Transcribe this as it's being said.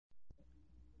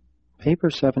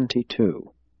Paper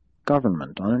 72.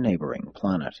 Government on a Neighboring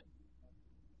Planet.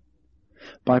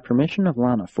 By permission of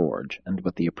Lana Forge, and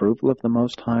with the approval of the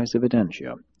Most High's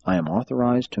Evidentia, I am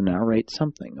authorized to narrate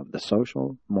something of the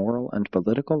social, moral, and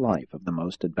political life of the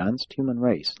most advanced human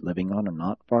race living on a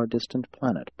not far distant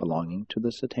planet belonging to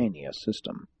the Satania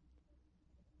system.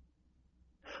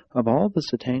 Of all the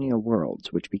Satania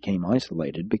worlds which became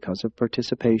isolated because of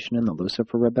participation in the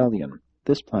Lucifer Rebellion,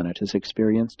 this planet has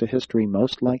experienced a history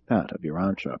most like that of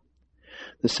Urantia.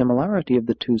 The similarity of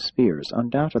the two spheres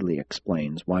undoubtedly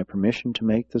explains why permission to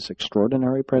make this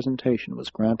extraordinary presentation was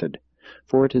granted,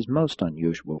 for it is most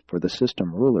unusual for the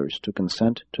system rulers to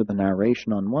consent to the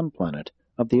narration on one planet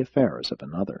of the affairs of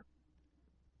another.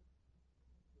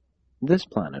 This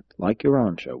planet, like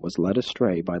Urantia, was led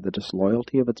astray by the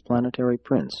disloyalty of its planetary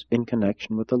prince in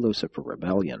connection with the Lucifer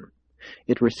Rebellion.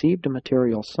 It received a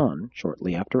material son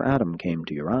shortly after Adam came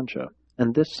to Urantia,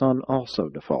 and this son also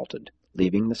defaulted,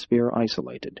 leaving the sphere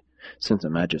isolated, since a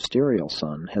magisterial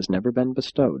son has never been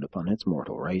bestowed upon its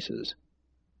mortal races.